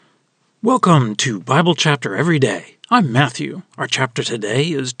Welcome to Bible Chapter Every Day. I'm Matthew. Our chapter today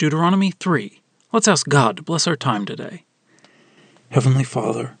is Deuteronomy 3. Let's ask God to bless our time today. Heavenly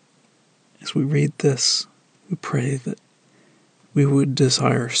Father, as we read this, we pray that we would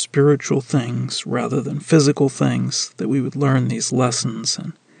desire spiritual things rather than physical things, that we would learn these lessons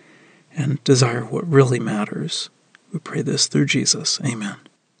and desire what really matters. We pray this through Jesus. Amen.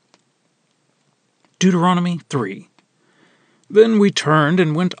 Deuteronomy 3. Then we turned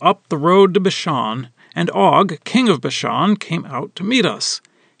and went up the road to Bashan, and Og, king of Bashan, came out to meet us,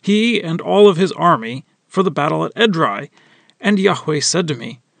 he and all of his army, for the battle at Edrei. And Yahweh said to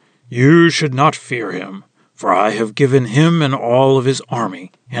me, "You should not fear him, for I have given him and all of his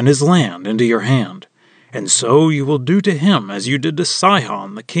army and his land into your hand. And so you will do to him as you did to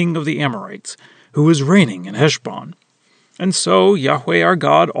Sihon, the king of the Amorites, who was reigning in Heshbon." And so Yahweh our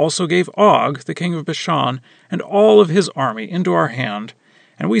God also gave Og, the king of Bashan, and all of his army into our hand,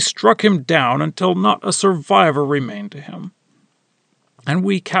 and we struck him down until not a survivor remained to him. And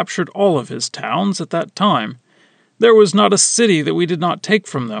we captured all of his towns at that time. There was not a city that we did not take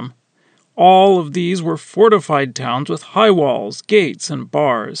from them. All of these were fortified towns with high walls, gates, and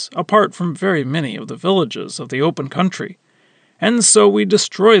bars, apart from very many of the villages of the open country. And so we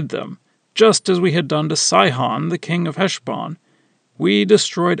destroyed them, just as we had done to Sihon, the king of Heshbon. We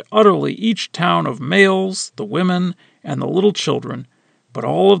destroyed utterly each town of males, the women, and the little children, but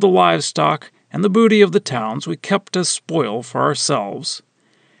all of the livestock and the booty of the towns we kept as spoil for ourselves.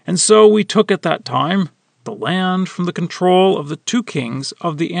 And so we took at that time the land from the control of the two kings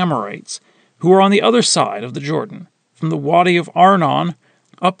of the Amorites, who were on the other side of the Jordan, from the Wadi of Arnon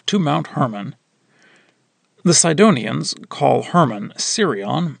up to Mount Hermon. The Sidonians call Hermon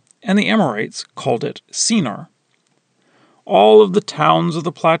Sirion, and the Amorites called it Senir. All of the towns of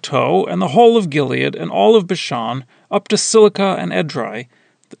the plateau, and the whole of Gilead, and all of Bashan, up to Silica and Edrei,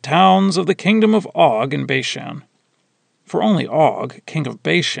 the towns of the kingdom of Og in Bashan. For only Og, king of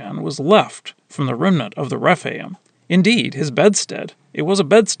Bashan, was left from the remnant of the Rephaim. Indeed, his bedstead, it was a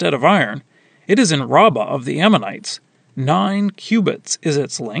bedstead of iron. It is in Rabbah of the Ammonites. 9 cubits is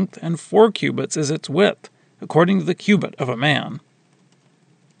its length, and 4 cubits is its width, according to the cubit of a man.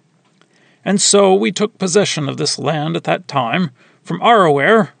 And so we took possession of this land at that time, from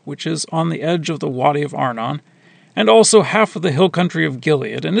Aroer, which is on the edge of the Wadi of Arnon, and also half of the hill country of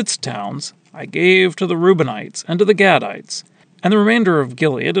Gilead and its towns I gave to the Reubenites and to the Gadites, and the remainder of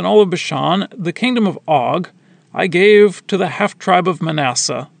Gilead and all of Bashan, the kingdom of Og, I gave to the half-tribe of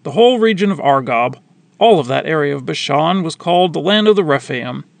Manasseh, the whole region of Argob. All of that area of Bashan was called the land of the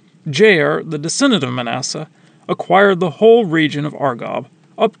Rephaim. Jair, the descendant of Manasseh, acquired the whole region of Argob,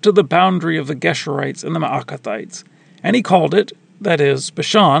 up to the boundary of the Geshurites and the Maacathites, and he called it, that is,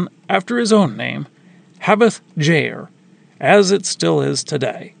 Bashan, after his own name, Havoth Jair, as it still is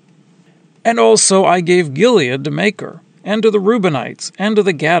today. And also I gave Gilead to Makir, and to the Reubenites, and to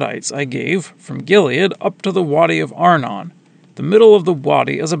the Gadites I gave, from Gilead up to the Wadi of Arnon, the middle of the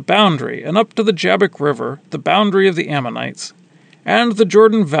wadi as a boundary, and up to the Jabbok River, the boundary of the Ammonites, and the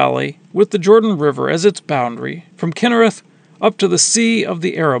Jordan Valley, with the Jordan River as its boundary, from Kinnereth up to the sea of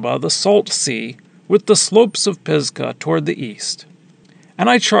the Arabah, the salt sea, with the slopes of Pisgah toward the east. And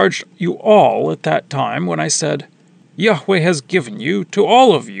I charged you all at that time when I said, Yahweh has given you, to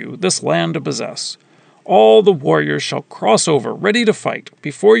all of you, this land to possess. All the warriors shall cross over, ready to fight,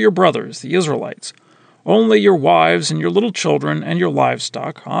 before your brothers, the Israelites. Only your wives and your little children and your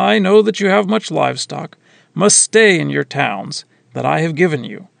livestock, I know that you have much livestock, must stay in your towns that I have given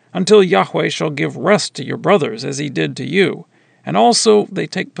you, until Yahweh shall give rest to your brothers as he did to you. And also they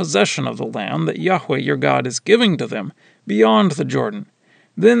take possession of the land that Yahweh your God is giving to them beyond the Jordan.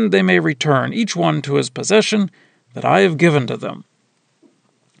 Then they may return each one to his possession that I have given to them.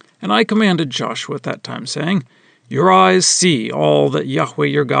 And I commanded Joshua at that time, saying, Your eyes see all that Yahweh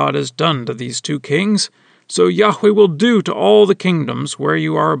your God has done to these two kings, so Yahweh will do to all the kingdoms where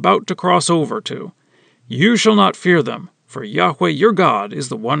you are about to cross over to. You shall not fear them, for Yahweh your God is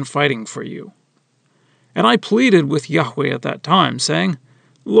the one fighting for you. And I pleaded with Yahweh at that time, saying,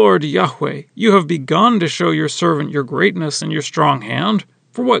 Lord Yahweh, you have begun to show your servant your greatness and your strong hand.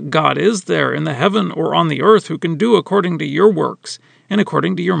 For what God is there in the heaven or on the earth who can do according to your works and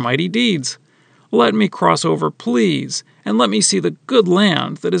according to your mighty deeds? Let me cross over, please, and let me see the good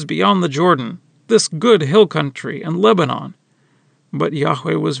land that is beyond the Jordan, this good hill country and Lebanon. But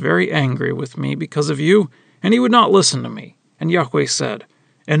Yahweh was very angry with me because of you, and he would not listen to me. And Yahweh said,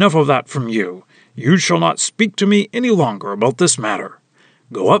 Enough of that from you. You shall not speak to me any longer about this matter.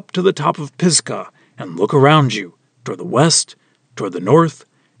 Go up to the top of Pisgah and look around you, toward the west, toward the north,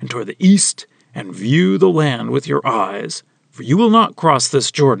 and toward the east, and view the land with your eyes, for you will not cross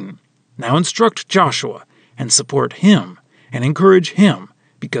this Jordan. Now instruct Joshua and support him and encourage him,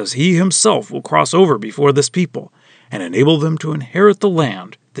 because he himself will cross over before this people and enable them to inherit the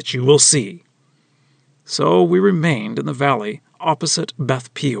land that you will see." So we remained in the valley opposite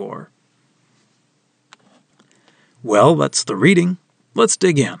Beth Peor. Well, that's the reading. Let's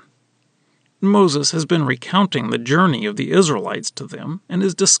dig in. Moses has been recounting the journey of the Israelites to them and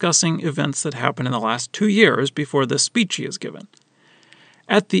is discussing events that happened in the last 2 years before this speech he has given.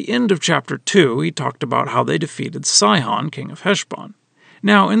 At the end of chapter 2, he talked about how they defeated Sihon, king of Heshbon.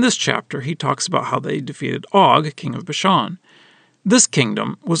 Now, in this chapter, he talks about how they defeated Og, king of Bashan. This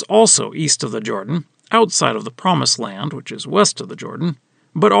kingdom was also east of the Jordan, outside of the Promised Land, which is west of the Jordan.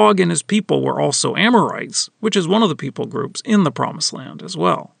 But Og and his people were also Amorites, which is one of the people groups in the Promised Land as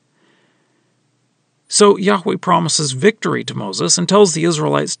well. So Yahweh promises victory to Moses and tells the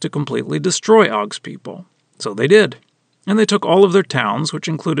Israelites to completely destroy Og's people. So they did. And they took all of their towns, which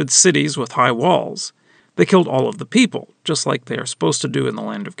included cities with high walls. They killed all of the people, just like they are supposed to do in the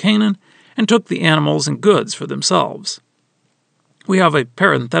land of Canaan, and took the animals and goods for themselves. We have a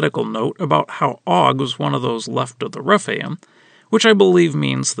parenthetical note about how Og was one of those left of the Rephaim, which I believe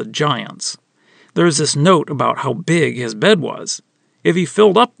means the giants. There is this note about how big his bed was. If he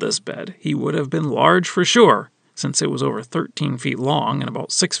filled up this bed, he would have been large for sure, since it was over 13 feet long and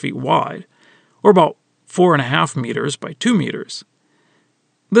about 6 feet wide, or about 4.5 meters by 2 meters.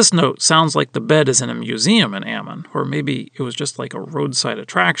 This note sounds like the bed is in a museum in Ammon, or maybe it was just like a roadside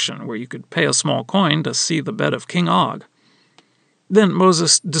attraction where you could pay a small coin to see the bed of King Og. Then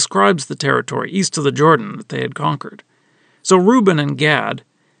Moses describes the territory east of the Jordan that they had conquered. So Reuben and Gad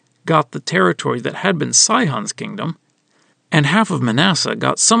got the territory that had been Sihon's kingdom, and half of Manasseh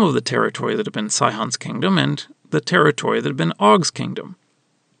got some of the territory that had been Sihon's kingdom and the territory that had been Og's kingdom.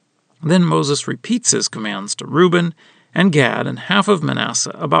 Then Moses repeats his commands to Reuben and Gad and half of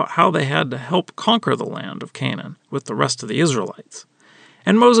Manasseh about how they had to help conquer the land of Canaan with the rest of the Israelites.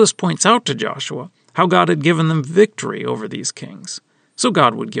 And Moses points out to Joshua how God had given them victory over these kings, so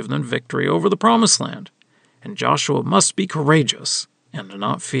God would give them victory over the Promised Land. And Joshua must be courageous and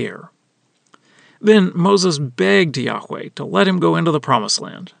not fear. Then Moses begged Yahweh to let him go into the Promised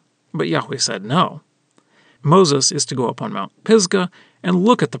Land, but Yahweh said no. Moses is to go up on Mount Pisgah and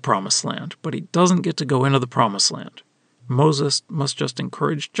look at the Promised Land, but he doesn't get to go into the Promised Land. Moses must just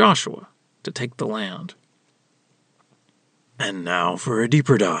encourage Joshua to take the land. And now for a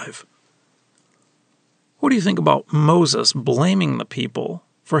deeper dive. What do you think about Moses blaming the people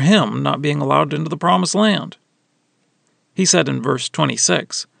for him not being allowed into the Promised Land? He said in verse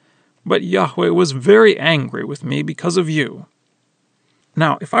 26, "But Yahweh was very angry with me because of you."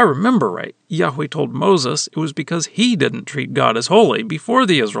 Now, if I remember right, Yahweh told Moses it was because he didn't treat God as holy before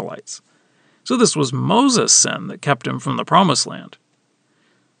the Israelites. So this was Moses' sin that kept him from the Promised Land.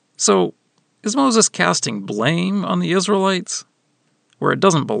 So, is Moses casting blame on the Israelites where it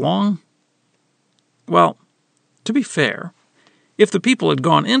doesn't belong? Well, to be fair, if the people had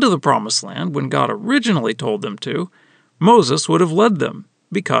gone into the Promised Land when God originally told them to, Moses would have led them,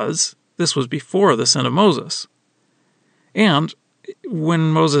 because this was before the sin of Moses. And when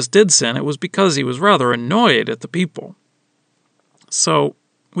Moses did sin, it was because he was rather annoyed at the people. So,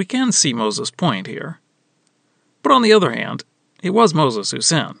 we can see Moses' point here. But on the other hand, it was Moses who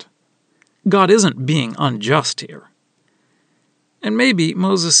sinned. God isn't being unjust here. And maybe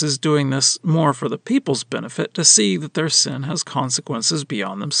Moses is doing this more for the people's benefit to see that their sin has consequences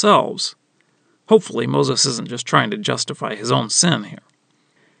beyond themselves. Hopefully, Moses isn't just trying to justify his own sin here.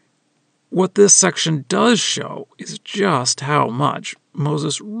 What this section does show is just how much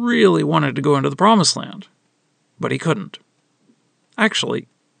Moses really wanted to go into the Promised Land, but he couldn't. Actually,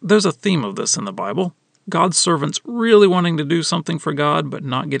 there's a theme of this in the Bible. God's servants really wanting to do something for God, but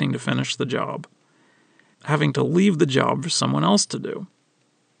not getting to finish the job. Having to leave the job for someone else to do.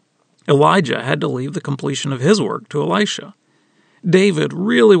 Elijah had to leave the completion of his work to Elisha. David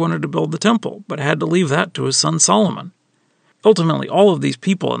really wanted to build the temple, but had to leave that to his son Solomon. Ultimately, all of these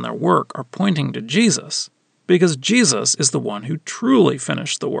people and their work are pointing to Jesus, because Jesus is the one who truly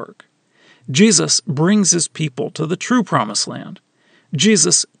finished the work. Jesus brings his people to the true Promised Land.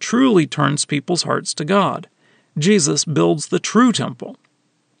 Jesus truly turns people's hearts to God. Jesus builds the true temple.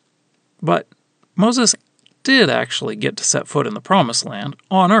 But Moses did actually get to set foot in the Promised Land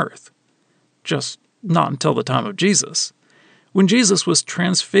on earth, just not until the time of Jesus. When Jesus was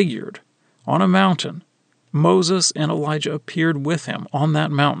transfigured on a mountain, Moses and Elijah appeared with him on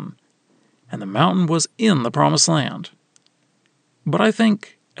that mountain, and the mountain was in the Promised Land. But I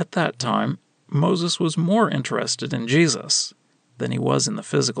think, at that time, Moses was more interested in Jesus than he was in the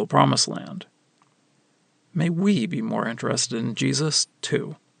physical Promised Land. May we be more interested in Jesus,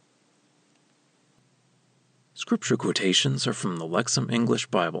 too. Scripture quotations are from the Lexham English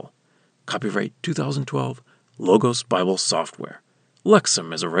Bible. Copyright 2012, Logos Bible Software.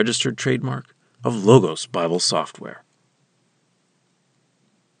 Lexham is a registered trademark of Logos Bible Software.